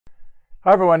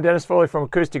Hi everyone, Dennis Foley from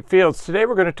Acoustic Fields. Today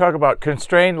we're going to talk about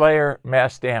constrained layer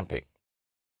mass damping.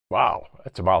 Wow,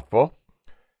 that's a mouthful.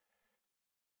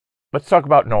 Let's talk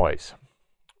about noise.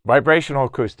 Vibrational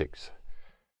acoustics.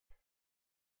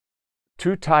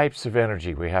 Two types of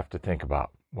energy we have to think about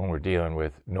when we're dealing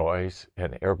with noise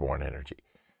and airborne energy.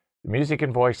 The music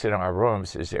and voice in our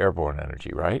rooms is airborne energy,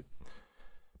 right?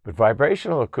 But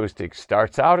vibrational acoustics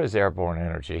starts out as airborne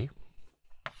energy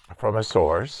from a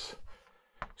source,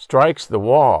 strikes the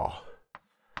wall,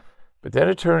 but then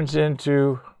it turns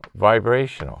into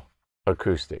vibrational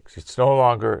acoustics. It's no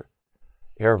longer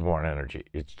airborne energy.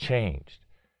 It's changed.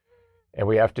 And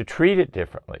we have to treat it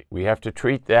differently. We have to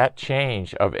treat that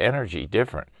change of energy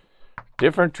different.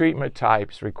 Different treatment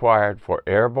types required for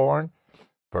airborne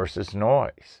versus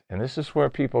noise. And this is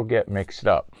where people get mixed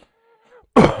up.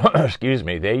 Excuse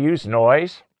me. They use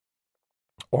noise,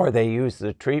 or they use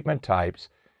the treatment types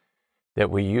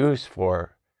that we use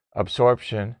for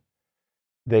absorption.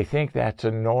 They think that's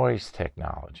a noise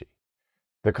technology.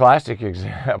 The classic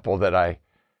example that I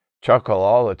chuckle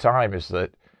all the time is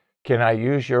that, can I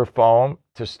use your foam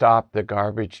to stop the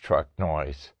garbage truck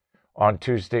noise on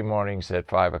Tuesday mornings at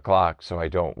 5 o'clock so I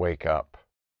don't wake up?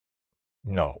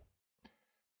 No.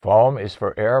 Foam is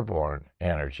for airborne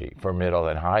energy, for middle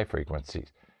and high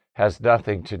frequencies. Has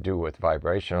nothing to do with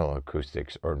vibrational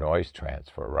acoustics or noise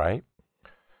transfer, right?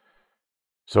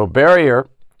 So barrier,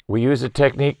 we use a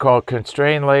technique called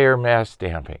constrained layer mass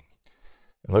damping.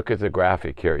 And look at the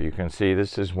graphic here. You can see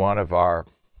this is one of our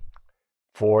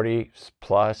 40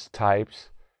 plus types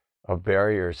of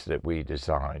barriers that we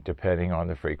design, depending on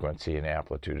the frequency and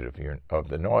amplitude of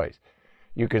the noise.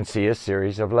 You can see a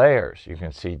series of layers. You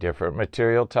can see different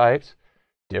material types,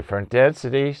 different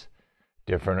densities,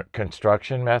 different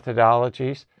construction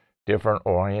methodologies, different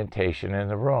orientation in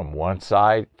the room. One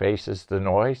side faces the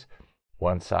noise,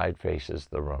 one side faces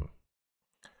the room.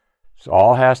 So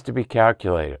all has to be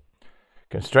calculated.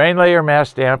 Constrained layer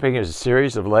mass damping is a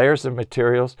series of layers of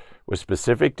materials with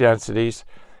specific densities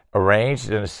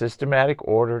arranged in a systematic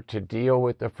order to deal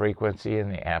with the frequency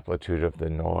and the amplitude of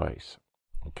the noise.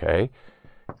 Okay?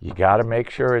 You got to make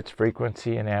sure it's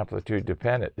frequency and amplitude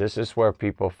dependent. This is where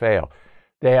people fail.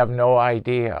 They have no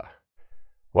idea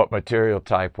what material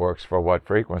type works for what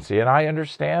frequency, and I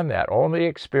understand that. Only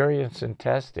experience and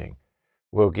testing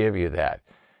will give you that.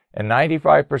 And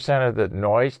 95% of the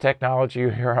noise technology you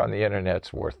hear on the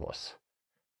internet's worthless.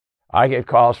 I get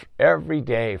calls every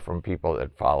day from people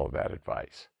that follow that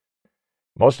advice.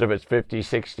 Most of it's 50,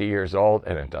 60 years old,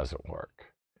 and it doesn't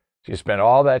work. So you spend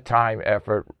all that time,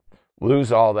 effort,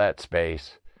 lose all that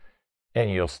space, and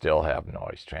you'll still have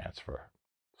noise transfer.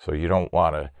 So you don't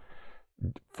want to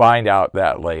find out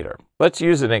that later. Let's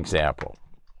use an example.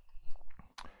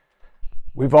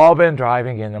 We've all been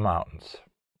driving in the mountains.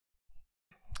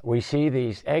 We see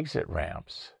these exit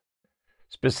ramps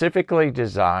specifically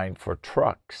designed for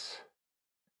trucks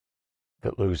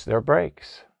that lose their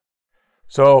brakes.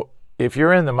 So if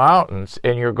you're in the mountains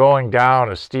and you're going down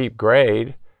a steep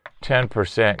grade,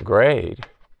 10% grade,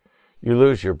 you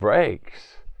lose your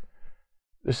brakes.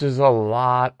 This is a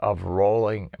lot of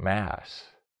rolling mass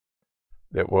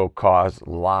that will cause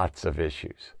lots of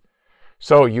issues.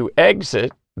 So you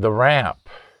exit the ramp.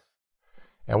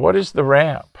 And what is the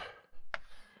ramp?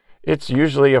 It's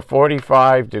usually a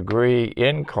 45-degree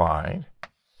incline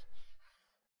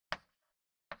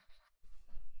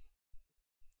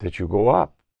that you go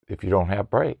up if you don't have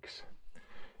brakes.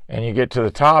 And you get to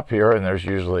the top here, and there's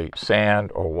usually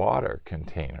sand or water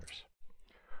containers.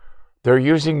 They're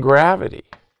using gravity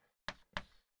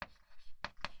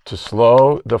to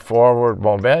slow the forward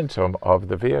momentum of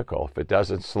the vehicle. If it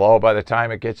doesn't slow by the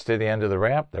time it gets to the end of the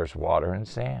ramp, there's water and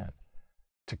sand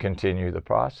to continue the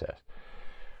process.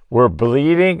 We're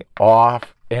bleeding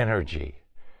off energy.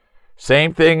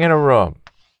 Same thing in a room.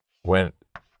 When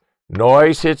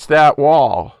noise hits that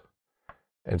wall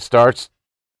and starts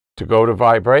to go to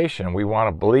vibration, we want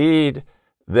to bleed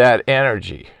that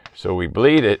energy. So we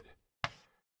bleed it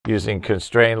using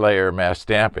constrained layer mass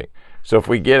damping. So if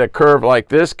we get a curve like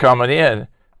this coming in,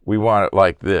 we want it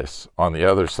like this on the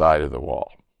other side of the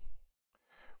wall.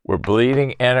 We're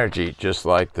bleeding energy just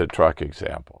like the truck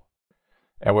example.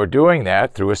 And we're doing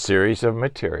that through a series of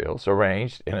materials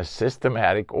arranged in a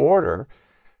systematic order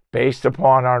based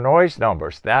upon our noise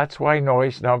numbers. That's why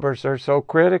noise numbers are so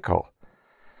critical.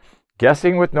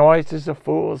 Guessing with noise is a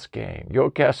fool's game. You'll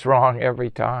guess wrong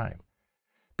every time.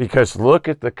 Because look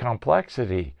at the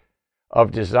complexity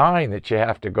of design that you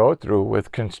have to go through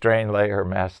with constrained layer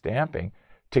mass damping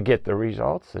to get the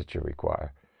results that you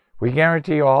require. We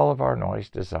guarantee all of our noise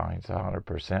designs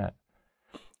 100%.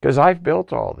 Because I've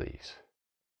built all these.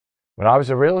 When I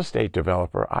was a real estate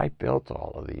developer, I built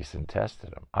all of these and tested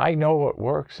them. I know what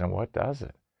works and what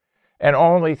doesn't. And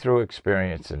only through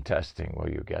experience and testing will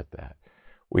you get that.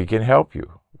 We can help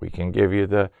you. We can give you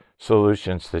the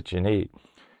solutions that you need.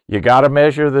 You got to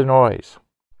measure the noise,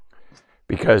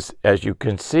 because as you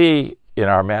can see in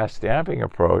our mass damping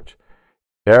approach,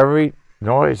 every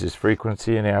noise is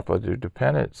frequency and amplitude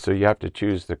dependent, so you have to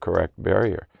choose the correct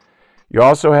barrier. You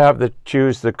also have to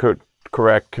choose the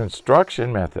correct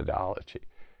construction methodology.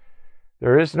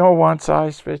 There is no one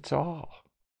size fits all.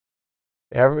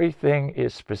 Everything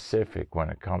is specific when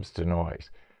it comes to noise.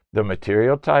 The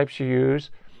material types you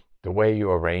use, the way you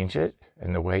arrange it,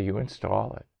 and the way you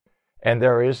install it. And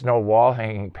there is no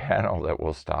wall-hanging panel that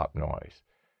will stop noise.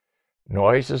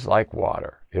 Noise is like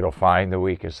water. It'll find the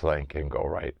weakest link and go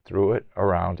right through it,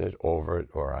 around it, over it,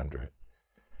 or under it.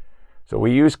 So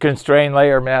we use constrained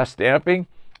layer mass damping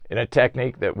in a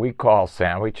technique that we call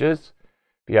sandwiches.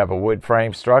 If you have a wood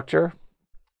frame structure,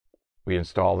 we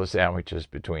install the sandwiches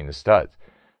between the studs.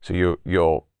 So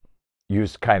you'll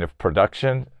use kind of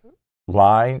production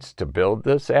lines to build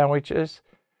the sandwiches.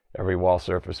 Every wall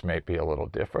surface may be a little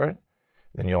different.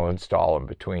 Then you'll install them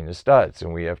between the studs,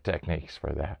 and we have techniques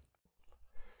for that.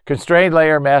 Constrained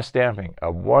layer mass damping, a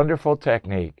wonderful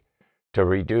technique to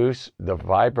reduce the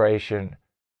vibration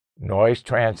noise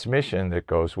transmission that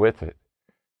goes with it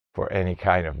for any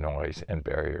kind of noise and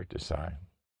barrier design.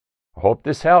 I hope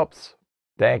this helps.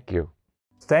 Thank you.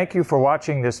 Thank you for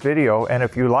watching this video, and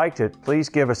if you liked it, please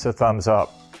give us a thumbs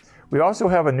up. We also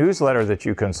have a newsletter that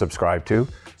you can subscribe to,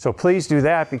 so please do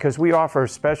that, because we offer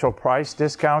special price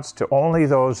discounts to only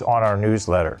those on our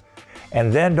newsletter.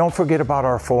 And then don't forget about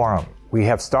our forum. We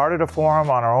have started a forum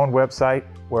on our own website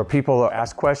where people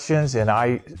ask questions, and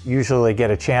I usually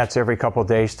get a chance every couple of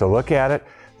days to look at it.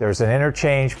 There's an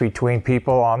interchange between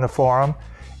people on the forum,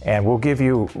 and we'll give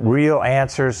you real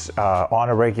answers on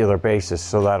a regular basis,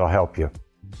 so that'll help you.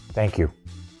 Thank you.